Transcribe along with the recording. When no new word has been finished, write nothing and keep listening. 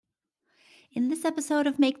In this episode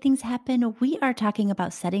of Make Things Happen, we are talking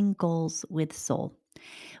about setting goals with soul.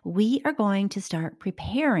 We are going to start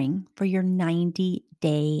preparing for your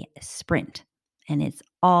 90-day sprint. And it's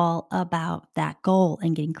all about that goal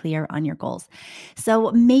and getting clear on your goals.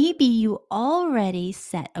 So maybe you already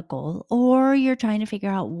set a goal or you're trying to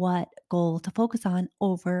figure out what goal to focus on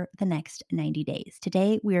over the next 90 days.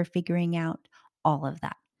 Today, we are figuring out all of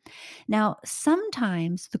that. Now,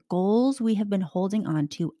 sometimes the goals we have been holding on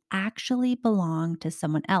to actually belong to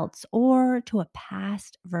someone else or to a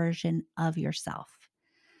past version of yourself.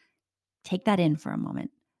 Take that in for a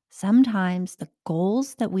moment. Sometimes the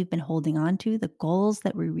goals that we've been holding on to, the goals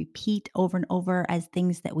that we repeat over and over as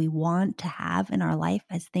things that we want to have in our life,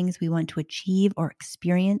 as things we want to achieve or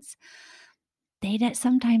experience,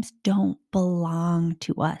 sometimes don't belong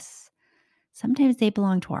to us. Sometimes they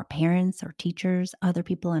belong to our parents or teachers, other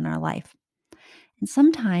people in our life. And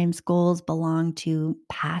sometimes goals belong to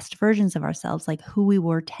past versions of ourselves, like who we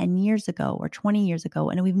were 10 years ago or 20 years ago.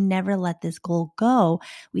 And we've never let this goal go.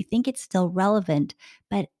 We think it's still relevant,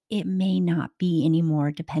 but it may not be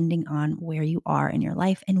anymore, depending on where you are in your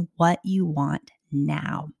life and what you want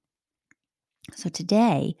now. So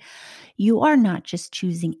today, you are not just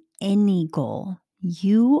choosing any goal.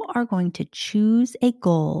 You are going to choose a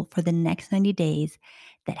goal for the next 90 days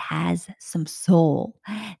that has some soul.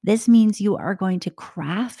 This means you are going to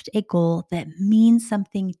craft a goal that means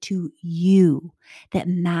something to you, that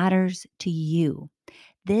matters to you.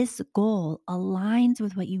 This goal aligns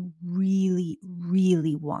with what you really,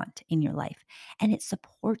 really want in your life. And it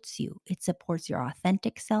supports you. It supports your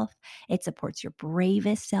authentic self. It supports your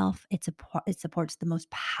bravest self. It supports the most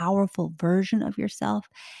powerful version of yourself.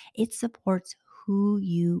 It supports who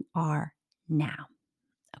you are now.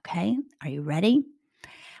 Okay. Are you ready?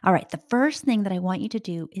 All right. The first thing that I want you to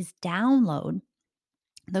do is download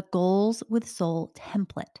the Goals with Soul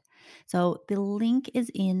template. So the link is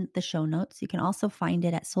in the show notes. You can also find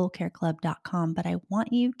it at soulcareclub.com, but I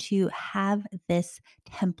want you to have this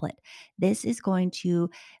template. This is going to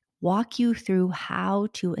walk you through how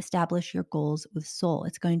to establish your goals with soul.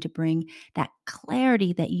 It's going to bring that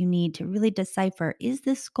clarity that you need to really decipher, is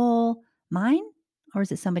this goal mine or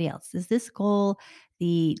is it somebody else? Is this goal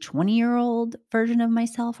the 20-year-old version of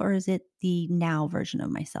myself or is it the now version of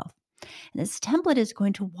myself? And this template is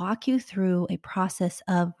going to walk you through a process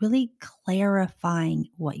of really clarifying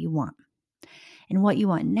what you want and what you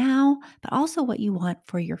want now, but also what you want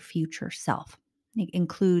for your future self. It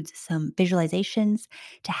includes some visualizations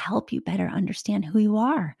to help you better understand who you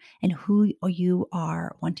are and who you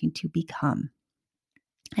are wanting to become.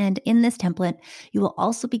 And in this template, you will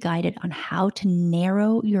also be guided on how to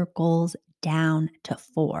narrow your goals down to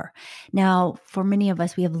 4. Now, for many of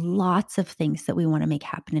us, we have lots of things that we want to make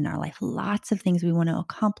happen in our life, lots of things we want to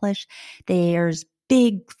accomplish. There's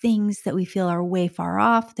big things that we feel are way far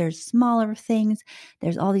off. There's smaller things.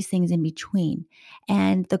 There's all these things in between.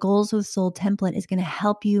 And the Goals with Soul template is going to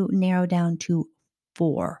help you narrow down to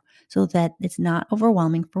 4 so that it's not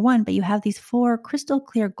overwhelming for one, but you have these 4 crystal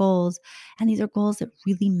clear goals. And these are goals that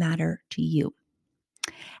really matter to you.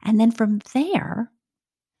 And then from there,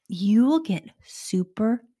 you will get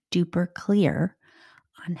super duper clear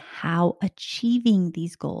on how achieving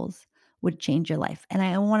these goals would change your life. And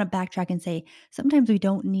I want to backtrack and say sometimes we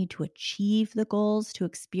don't need to achieve the goals to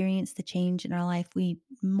experience the change in our life. We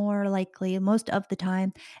more likely, most of the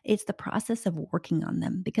time, it's the process of working on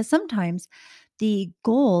them because sometimes the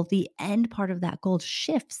goal, the end part of that goal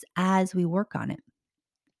shifts as we work on it.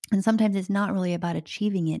 And sometimes it's not really about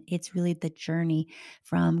achieving it. It's really the journey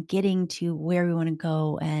from getting to where we want to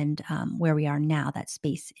go and where we are now, that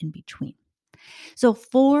space in between. So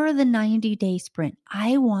for the 90-day sprint,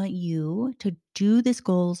 I want you to do this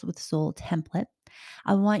Goals with Soul template.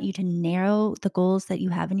 I want you to narrow the goals that you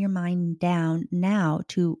have in your mind down now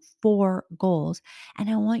to 4 goals. And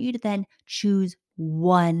I want you to then choose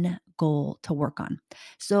one goal to work on.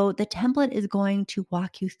 So the template is going to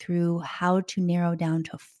walk you through how to narrow down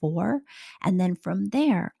to 4. And then from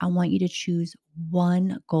there, I want you to choose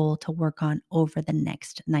one goal to work on over the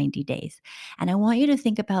next 90 days. And I want you to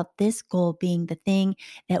think about this goal being the thing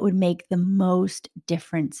that would make the most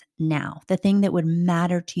difference now, the thing that would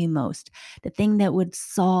matter to you most, the thing that would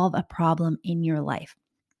solve a problem in your life,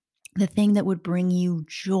 the thing that would bring you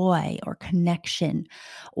joy or connection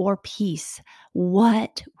or peace.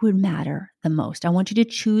 What would matter the most? I want you to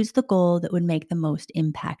choose the goal that would make the most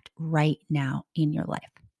impact right now in your life.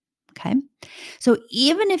 Okay. So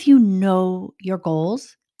even if you know your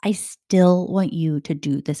goals, I still want you to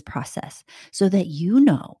do this process so that you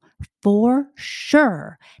know for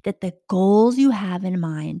sure that the goals you have in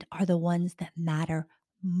mind are the ones that matter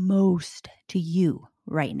most to you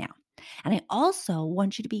right now. And I also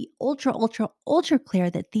want you to be ultra, ultra, ultra clear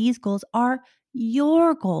that these goals are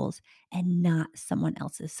your goals and not someone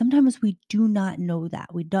else's. Sometimes we do not know that.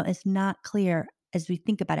 It's not clear as we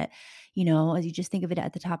think about it, as you just think of it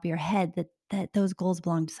at the top of your head that those goals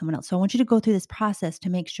belong to someone else. So I want you to go through this process to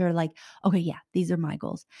make sure like, okay, yeah, these are my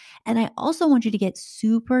goals. And I also want you to get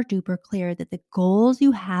super duper clear that the goals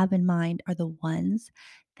you have in mind are the ones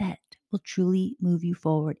that will truly move you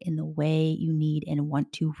forward in the way you need and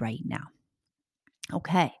want to right now.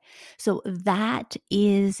 Okay. So that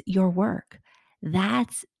is your work.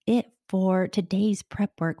 That's it for today's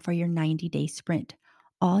prep work for your 90-day sprint.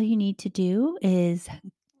 All you need to do is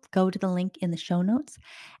go to the link in the show notes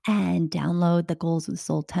and download the Goals with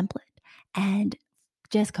Soul template and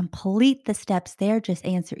just complete the steps there. Just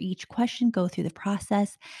answer each question, go through the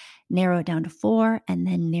process, narrow it down to 4, and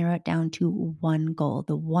then narrow it down to one goal,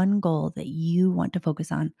 the one goal that you want to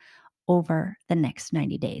focus on over the next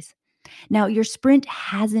 90 days. Now, your sprint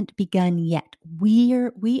hasn't begun yet.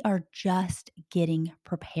 We are just getting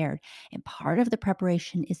prepared. And part of the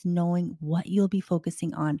preparation is knowing what you'll be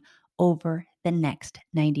focusing on over the next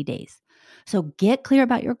 90 days. So get clear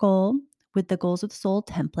about your goal with the Goals with Soul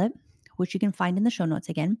template, which you can find in the show notes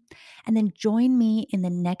again. And then join me in the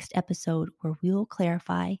next episode where we will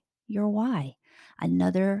clarify your why.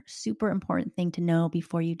 Another super important thing to know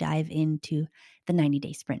before you dive into the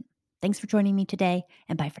 90-day sprint. Thanks for joining me today,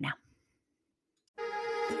 and bye for now.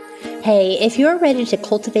 Hey, if you're ready to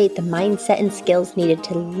cultivate the mindset and skills needed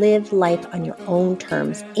to live life on your own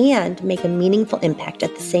terms and make a meaningful impact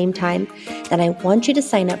at the same time, then I want you to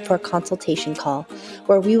sign up for a consultation call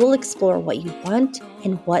where we will explore what you want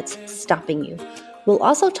and what's stopping you. We'll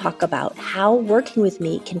also talk about how working with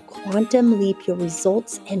me can quantum leap your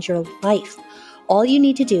results and your life. All you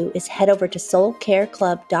need to do is head over to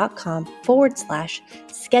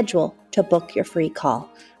soulcareclub.com/schedule to book your free call.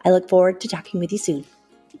 I look forward to talking with you soon.